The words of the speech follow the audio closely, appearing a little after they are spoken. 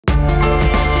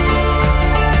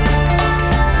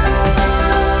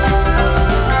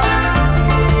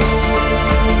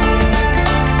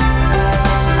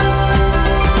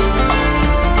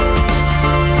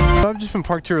just been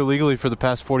parked here illegally for the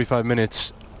past 45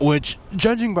 minutes, which,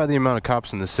 judging by the amount of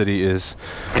cops in the city, is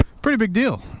a pretty big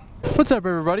deal. What's up,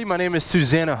 everybody? My name is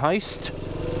Susanna Heist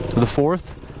the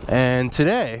Fourth, and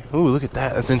today, ooh, look at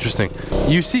that, that's interesting.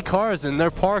 You see cars and they're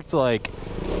parked like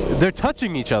they're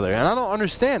touching each other, and I don't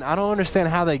understand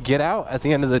how they get out at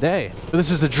the end of the day. This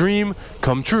is a dream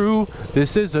come true.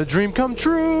 This is a dream come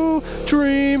true.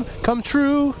 Dream come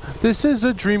true. This is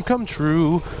a dream come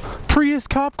true. Prius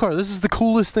cop car. This is the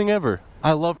coolest thing ever.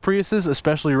 I love Priuses,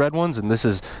 especially red ones, and this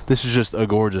is just a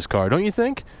gorgeous car, don't you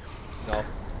think? No.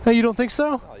 Hey, you don't think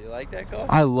so? Oh, you like that car?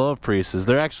 I love Priuses.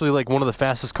 They're actually like one of the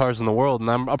fastest cars in the world,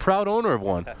 and I'm a proud owner of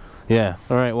one. Yeah.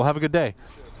 All right. Well, have a good day.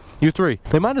 You three.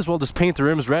 They might as well just paint the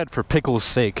rims red for pickles'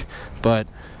 sake. But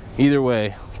either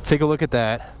way, take a look at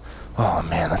that. Oh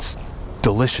man, that's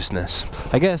deliciousness.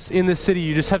 I guess in this city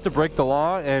you just have to break the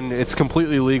law and it's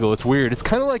completely legal. It's weird. It's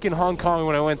kind of like in Hong Kong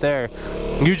when I went there.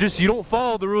 You don't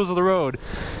follow the rules of the road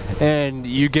and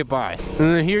you get by. And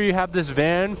then here you have this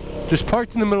van just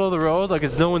parked in the middle of the road like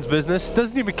it's no one's business.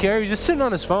 Doesn't even care. He's just sitting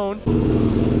on his phone.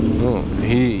 Oh,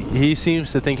 he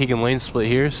seems to think he can lane split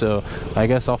here, so I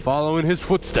guess I'll follow in his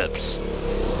footsteps.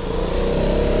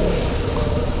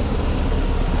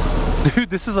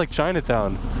 Dude, this is like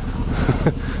Chinatown.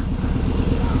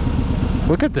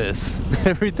 Look at this.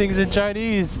 Everything's in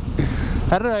Chinese.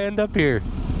 How did I end up here?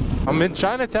 I'm in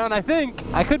Chinatown, I think.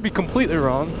 I could be completely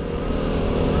wrong.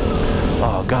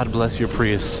 Oh, God bless your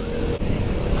Prius.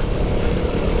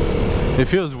 It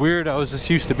feels weird. I was just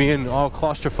used to being all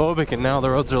claustrophobic, and now the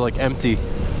roads are like empty.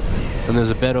 And there's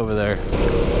a bed over there.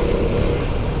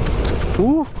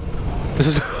 Ooh.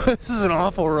 This is an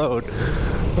awful road.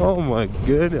 Oh my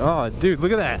goodness. Oh, dude,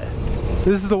 look at that.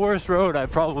 This is the worst road I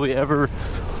probably ever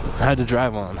had to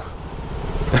drive on.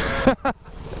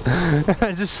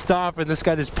 I just stop and this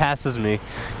guy just passes me.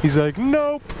 He's like,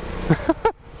 nope.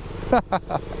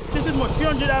 This is much,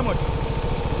 300 how much?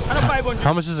 And a 500.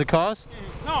 How much does it cost?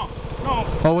 No.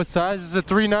 Oh, what size is it?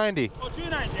 390. Oh,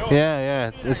 390. Oh. Yeah,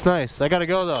 it's nice. I gotta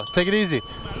go though. Take it easy.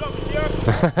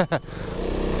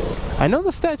 I know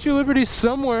the Statue of Liberty's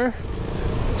somewhere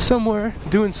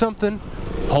doing something,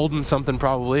 holding something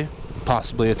probably,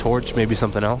 possibly a torch, maybe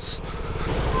something else.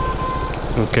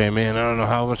 Okay, man, I don't know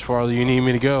how much farther you need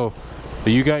me to go,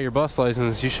 but you got your bus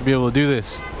license, you should be able to do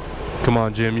this. Come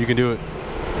on, Jim, you can do it.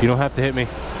 You don't have to hit me.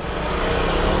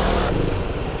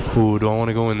 Ooh, do I want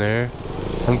to go in there?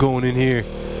 I'm going in here.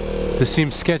 This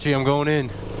seems sketchy, I'm going in.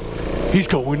 He's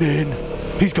going in.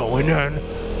 He's going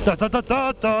in. Da da da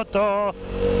da da da.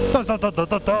 Da da da da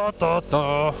da da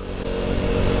da.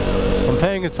 I'm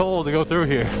paying a toll to go through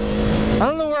here. I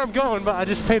don't know where I'm going, but I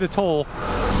just paid a toll.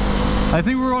 I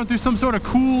think we're going through some sort of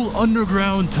cool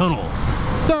underground tunnel.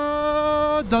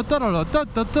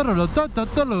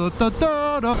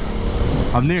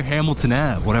 I'm near Hamilton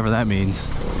Ave, whatever that means.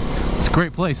 It's a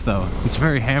great place though. It's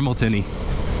very Hamilton-y.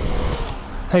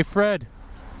 Hey Fred,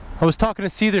 I was talking to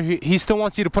Cedar. He still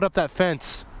wants you to put up that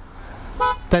fence.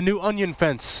 That new onion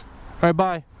fence. Alright,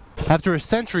 bye. After a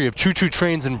century of choo-choo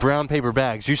trains and brown paper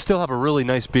bags, you still have a really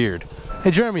nice beard.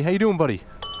 Hey Jeremy, how you doing, buddy?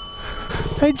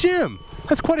 Hey Jim,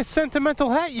 that's quite a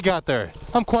sentimental hat you got there.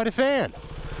 I'm quite a fan.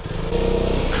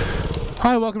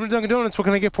 Hi, welcome to Dunkin' Donuts. What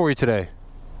can I get for you today?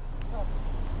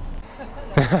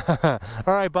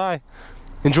 Alright, bye.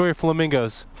 Enjoy your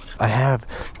flamingos. I have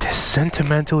this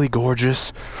sentimentally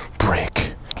gorgeous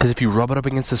brick. Because if you rub it up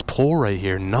against this pole right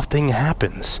here, nothing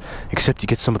happens. Except you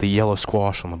get some of the yellow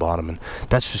squash on the bottom. And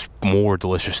that's just more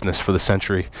deliciousness for the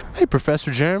century. Hey,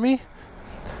 Professor Jeremy.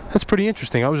 That's pretty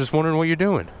interesting. I was just wondering what you're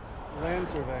doing. Land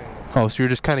surveying. Oh, so you're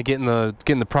just kind of getting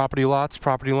the property lots,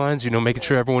 property lines, you know, making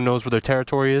sure everyone knows where their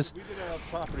territory is? We did a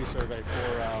property survey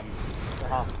for the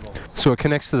hospital. So it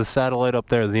connects to the satellite up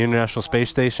there, the International Space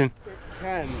Station?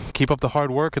 Keep up the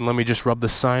hard work and let me just rub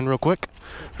this sign real quick.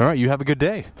 Alright, you have a good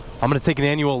day. I'm gonna take an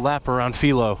annual lap around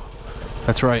Philo.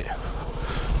 That's right.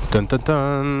 Dun dun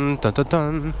dun dun dun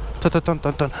dun dun dun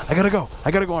dun dun. I gotta go. I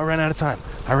ran out of time.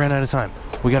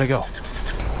 We gotta go.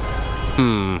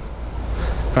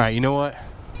 Alright, you know what?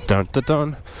 Dun dun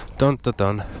dun dun dun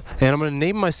dun. And I'm gonna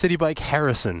name my city bike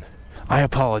Harrison. I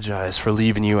apologize for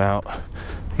leaving you out,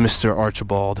 Mr.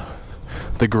 Archibald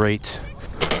the Great.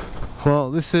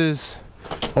 Well, this is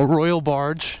a royal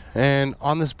barge, and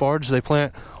on this barge they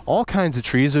plant all kinds of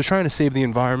trees. They're trying to save the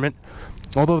environment,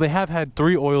 although they have had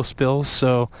 3 oil spills,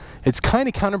 so it's kind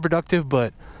of counterproductive,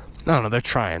 but I don't know, they're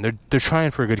trying. They're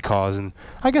trying for a good cause, and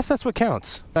I guess that's what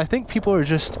counts. I think people are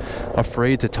just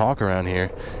afraid to talk around here,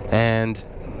 and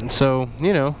so,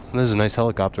 you know, there's a nice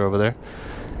helicopter over there,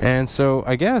 and so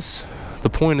I guess the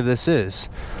point of this is.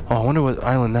 Oh, I wonder what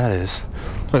island that is.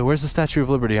 Wait, where's the Statue of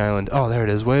Liberty Island? Oh, there it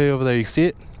is, way over there. You see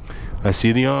it? I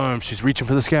see the arm. She's reaching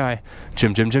for the sky.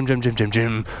 Jim, Jim, Jim, Jim, Jim, Jim,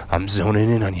 Jim. I'm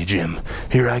zoning in on you, Jim.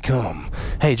 Here I come.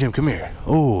 Hey, Jim, come here.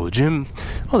 Oh, Jim.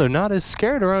 Oh, they're not as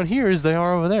scared around here as they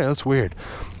are over there. That's weird.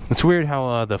 It's weird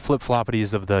how the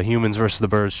flip-floppities of the humans versus the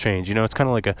birds change. You know, it's kind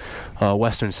of like a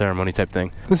Western ceremony type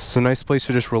thing. This is a nice place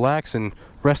to just relax and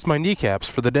rest my kneecaps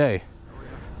for the day.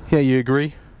 Yeah, you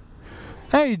agree?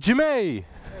 Hey, Jimmy!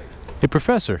 Hey,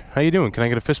 Professor. How you doing? Can I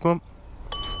get a fist bump?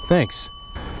 Thanks.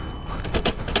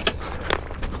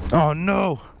 Oh,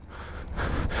 no!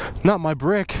 Not my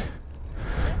brick.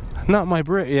 Not my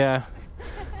brick. Yeah.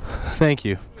 Thank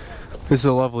you. This is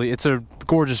a lovely, it's a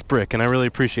gorgeous brick, and I really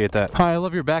appreciate that. Hi, I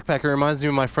love your backpack. It reminds me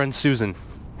of my friend Susan.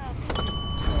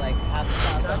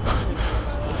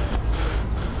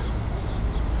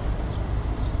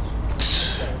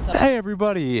 Hey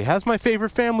everybody, how's my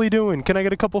favorite family doing? Can I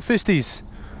get a couple fisties?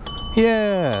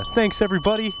 Yeah, thanks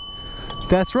everybody.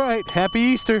 That's right, happy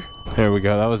Easter. There we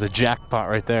go, that was a jackpot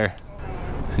right there.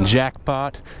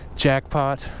 Jackpot,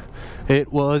 jackpot.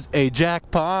 It was a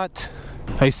jackpot.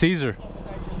 Hey Caesar.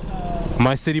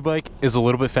 My city bike is a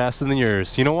little bit faster than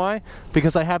yours. You know why?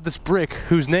 Because I have this brick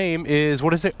whose name is,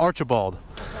 what is it? Archibald.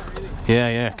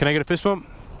 Yeah. Can I get a fist bump?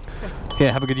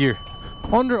 Yeah, have a good year.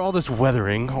 Under all this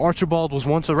weathering, Archibald was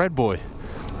once a red boy.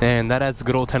 And that adds a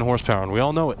good old 10 horsepower, and we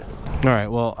all know it. Alright,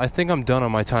 well, I think I'm done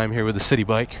on my time here with the city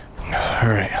bike.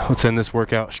 Alright, let's end this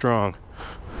workout strong.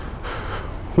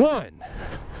 1,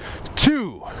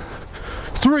 2,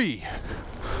 3,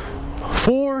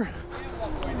 4,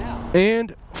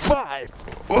 and 5.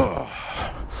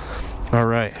 All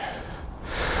right,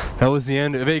 that was the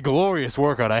end of a glorious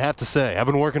workout, I have to say. I've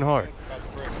been working hard.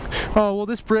 Oh, well,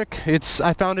 this brick,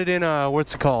 I found it in,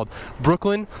 what's it called?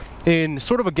 Brooklyn, in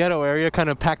sort of a ghetto area, kind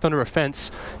of packed under a fence.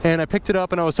 And I picked it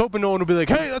up, and I was hoping no one would be like,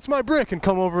 hey, that's my brick, and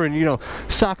come over and, you know,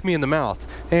 sock me in the mouth.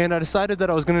 And I decided that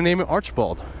I was going to name it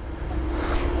Archibald.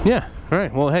 Yeah, all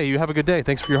right, well, hey, you have a good day.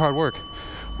 Thanks for your hard work.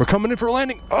 We're coming in for a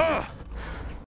landing. Ah!